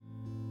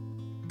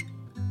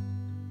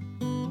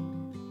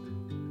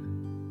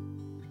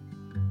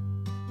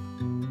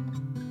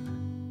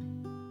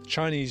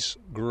Chinese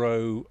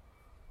grow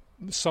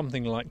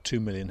something like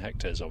 2 million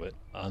hectares of it,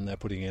 and they're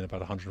putting in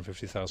about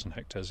 150,000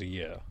 hectares a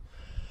year.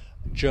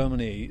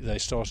 Germany, they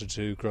started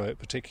to grow it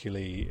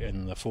particularly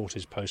in the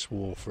 40s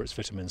post-war for its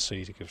vitamin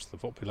C to give to the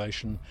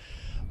population.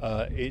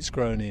 It's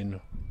grown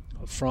in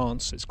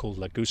France, it's called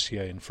La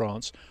Goussier in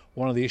France.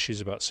 One of the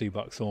issues about sea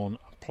buckthorn,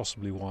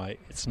 possibly why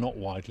it's not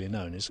widely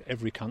known, is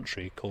every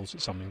country calls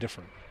it something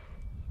different.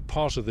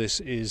 Part of this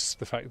is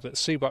the fact that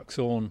sea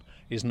buckthorn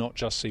is not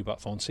just sea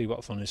buckthorn. Sea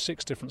buckthorn is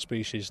 6 different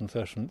species and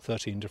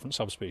 13 different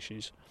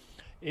subspecies.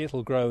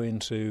 It'll grow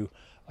into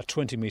a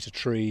 20-metre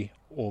tree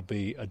or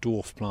be a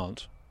dwarf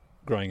plant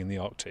growing in the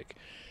Arctic.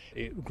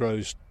 It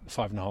grows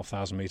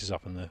 5,500 metres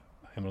up in the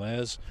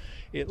Himalayas.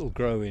 It'll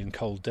grow in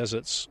cold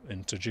deserts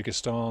in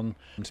Tajikistan.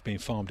 It's been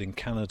farmed in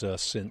Canada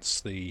since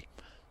the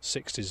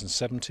 60s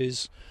and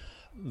 70s.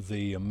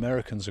 The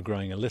Americans are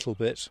growing a little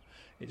bit.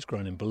 It's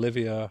grown in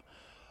Bolivia.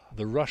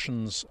 The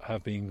Russians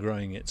have been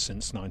growing it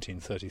since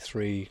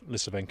 1933.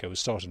 Lisavenko was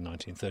started in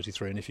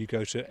 1933, and if you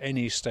go to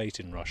any state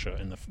in Russia,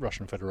 in the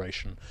Russian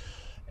Federation,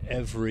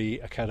 every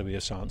Academy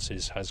of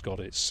Sciences has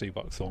got its sea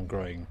buckthorn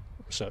growing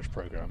research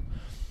program.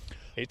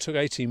 It took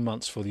 18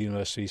 months for the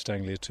University of East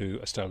Anglia to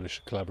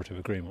establish a collaborative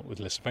agreement with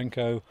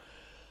Lisavenko.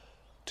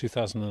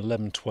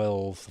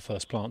 2011-12, the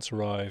first plants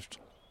arrived,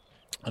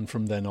 and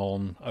from then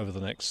on, over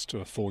the next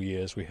 4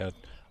 years, we had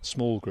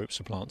small groups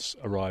of plants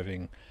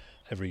arriving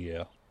every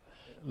year.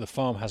 The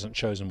farm hasn't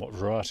chosen what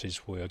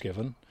varieties we are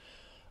given.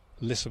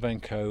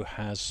 Lisavenko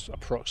has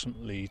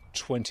approximately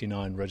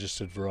 29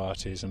 registered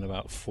varieties and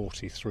about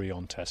 43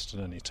 on test at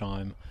any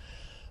time.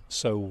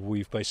 So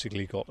we've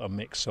basically got a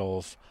mix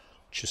of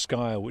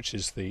Cheskaya, which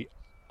is the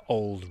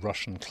old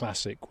Russian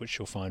classic, which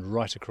you'll find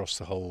right across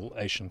the whole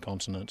Asian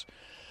continent,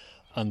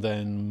 and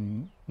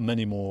then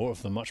many more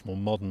of the much more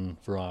modern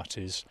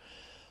varieties.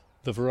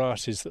 The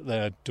varieties that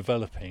they're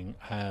developing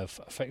have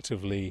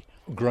effectively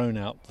grown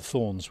out the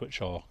thorns, which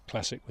are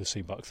classic with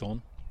sea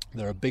buckthorn.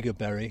 They're a bigger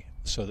berry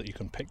so that you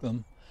can pick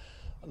them.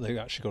 They've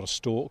actually got a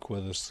stalk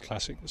where the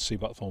classic sea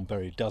buckthorn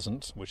berry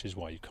doesn't, which is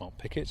why you can't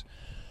pick it.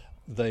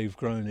 They've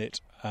grown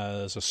it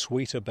as a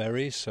sweeter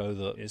berry so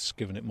that it's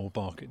given it more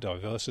bark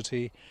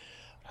diversity,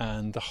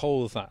 and the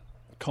whole of that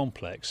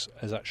complex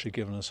has actually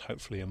given us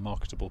hopefully a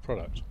marketable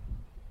product.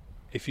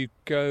 If you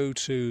go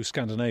to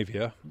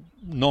Scandinavia,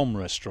 Nom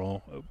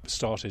Restaurant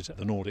started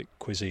the Nordic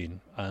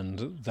cuisine,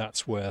 and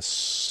that's where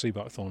sea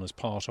buckthorn as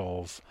part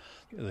of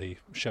the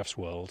chef's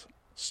world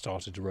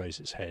started to raise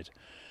its head.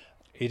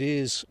 It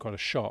is quite a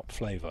sharp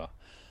flavour,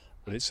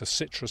 but it's a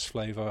citrus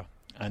flavour,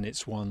 and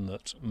it's one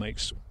that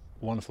makes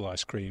wonderful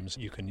ice creams.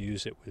 You can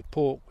use it with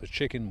pork, with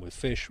chicken, with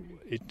fish.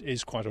 It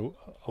is quite a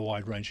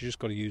wide range. You just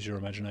got to use your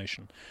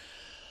imagination.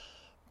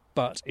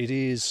 But it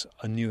is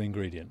a new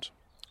ingredient.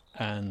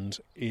 And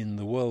in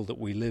the world that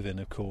we live in,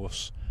 of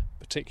course,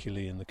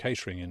 particularly in the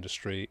catering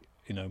industry,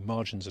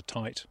 margins are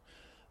tight,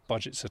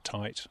 budgets are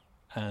tight,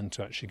 and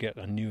to actually get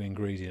a new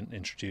ingredient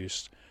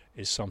introduced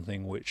is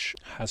something which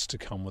has to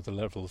come with a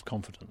level of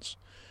confidence.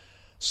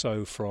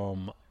 So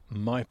from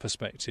my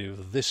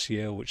perspective, this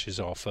year, which is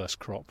our first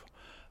crop,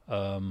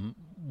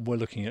 we're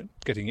looking at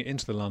getting it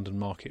into the London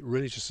market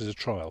really just as a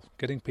trial,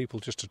 getting people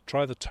just to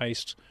try the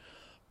taste,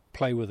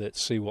 play with it,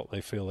 see what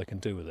they feel they can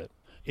do with it.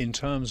 In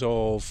terms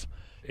of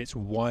its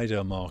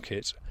wider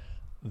market,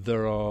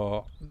 there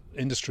are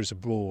industries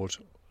abroad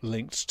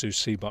linked to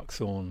sea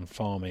buckthorn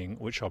farming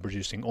which are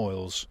producing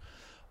oils,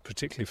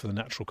 particularly for the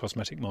natural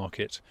cosmetic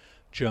market.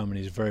 Germany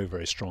is very,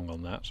 very strong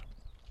on that.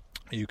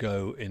 You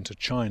go into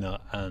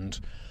China and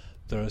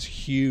there is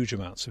huge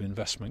amounts of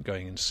investment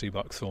going into sea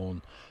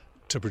buckthorn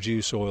to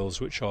produce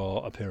oils which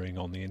are appearing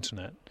on the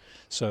internet.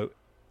 So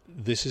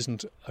this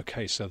isn't a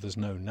case of there's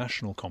no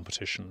national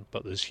competition,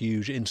 but there's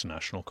huge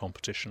international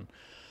competition.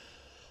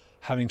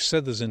 Having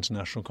said there's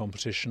international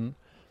competition,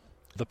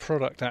 the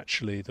product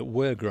actually that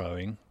we're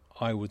growing,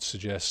 I would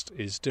suggest,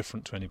 is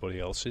different to anybody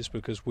else's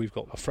because we've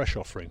got a fresh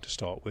offering to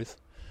start with.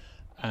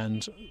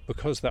 And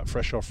because that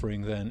fresh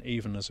offering then,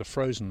 even as a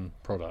frozen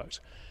product,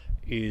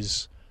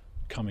 is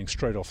coming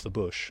straight off the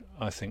bush,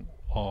 I think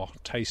our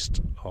taste,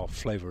 our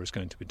flavour is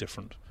going to be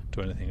different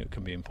to anything that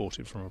can be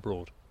imported from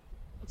abroad.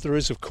 There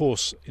is, of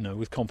course,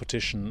 with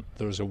competition,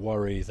 there is a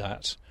worry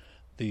that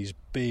these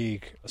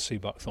big sea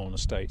buckthorn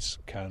estates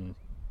can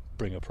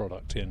bring a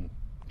product in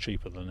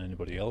cheaper than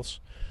anybody else.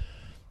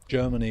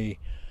 Germany,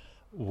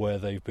 where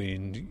they've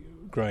been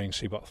growing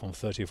sea buckthorn for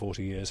 30 or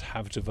 40 years,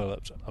 have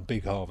developed a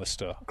big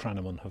harvester.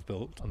 Crannemann have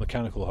built a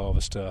mechanical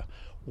harvester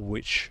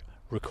which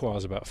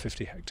requires about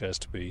 50 hectares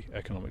to be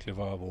economically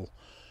viable.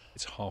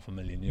 It's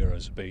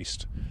 €500,000 a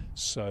beast,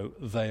 so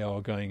they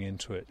are going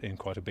into it in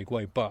quite a big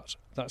way, but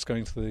that's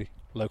going to the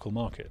local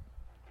market.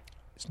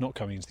 It's not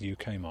coming into the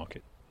UK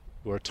market.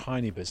 We're a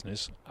tiny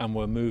business and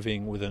we're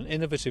moving with an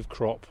innovative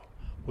crop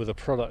with a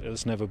product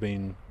that's never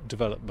been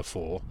developed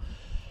before.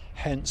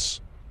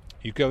 Hence,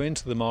 you go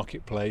into the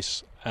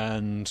marketplace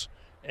and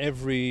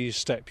every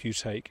step you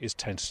take is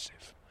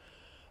tentative.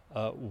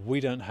 We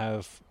don't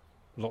have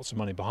lots of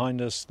money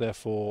behind us,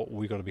 therefore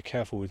we've got to be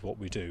careful with what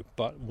we do.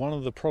 But one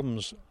of the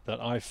problems that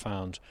I've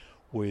found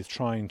with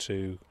trying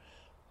to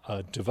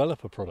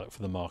develop a product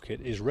for the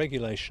market is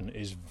regulation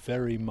is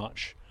very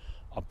much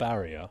a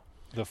barrier.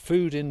 The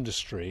food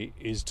industry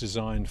is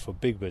designed for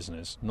big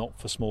business, not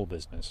for small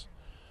business.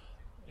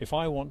 If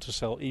I want to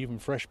sell even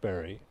fresh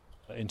berry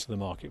into the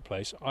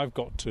marketplace, I've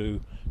got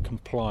to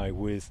comply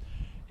with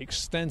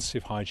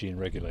extensive hygiene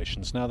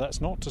regulations. Now,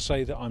 that's not to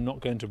say that I'm not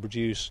going to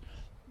produce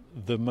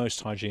the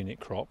most hygienic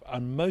crop,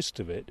 and most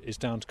of it is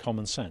down to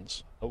common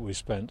sense. We've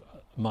spent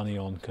money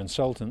on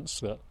consultants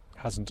that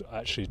hasn't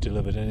actually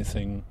delivered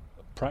anything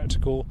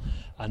practical,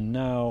 and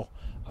now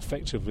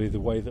effectively the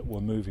way that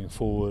we're moving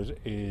forward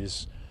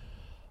is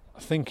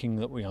thinking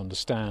that we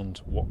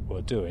understand what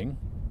we're doing,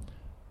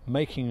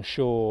 making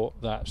sure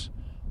that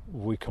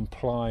we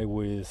comply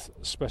with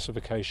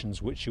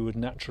specifications which you would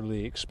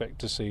naturally expect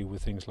to see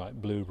with things like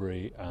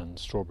blueberry and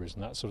strawberries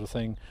and that sort of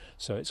thing.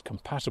 So it's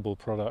compatible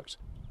product,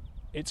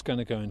 it's going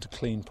to go into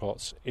clean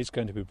pots, it's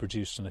going to be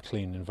produced in a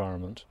clean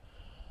environment.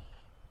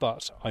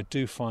 But I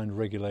do find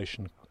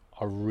regulation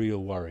a real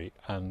worry,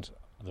 and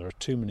there are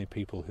too many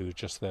people who are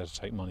just there to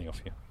take money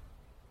off you.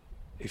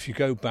 If you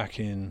go back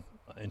into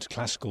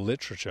classical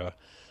literature,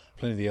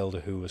 Pliny the Elder,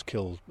 who was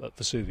killed at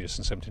Vesuvius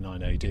in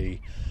 79 AD,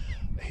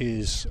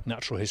 his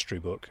natural history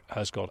book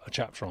has got a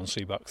chapter on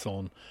sea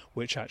buckthorn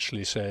which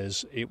actually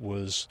says it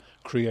was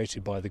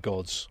created by the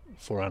gods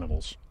for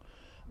animals.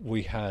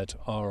 We had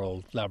our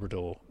old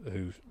Labrador,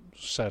 who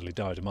sadly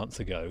died a month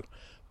ago,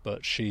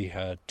 but she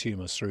had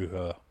tumours through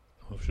her,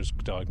 which was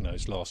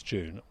diagnosed last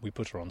June. We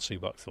put her on sea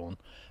buckthorn,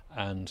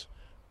 and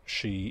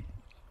she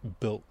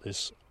built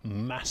this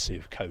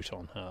massive coat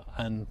on her,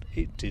 and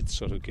it did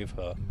sort of give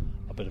her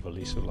a bit of a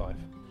lease of life.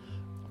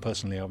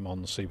 Personally, I'm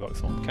on the sea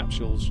buckthorn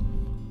capsules,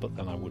 but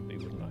then I would be,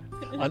 wouldn't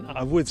I? And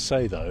I would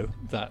say, though,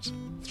 that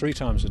 3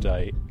 times a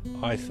day,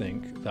 I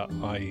think that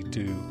I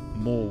do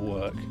more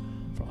work.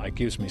 It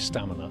gives me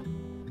stamina.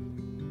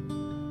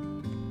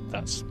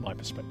 That's my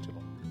perspective on it.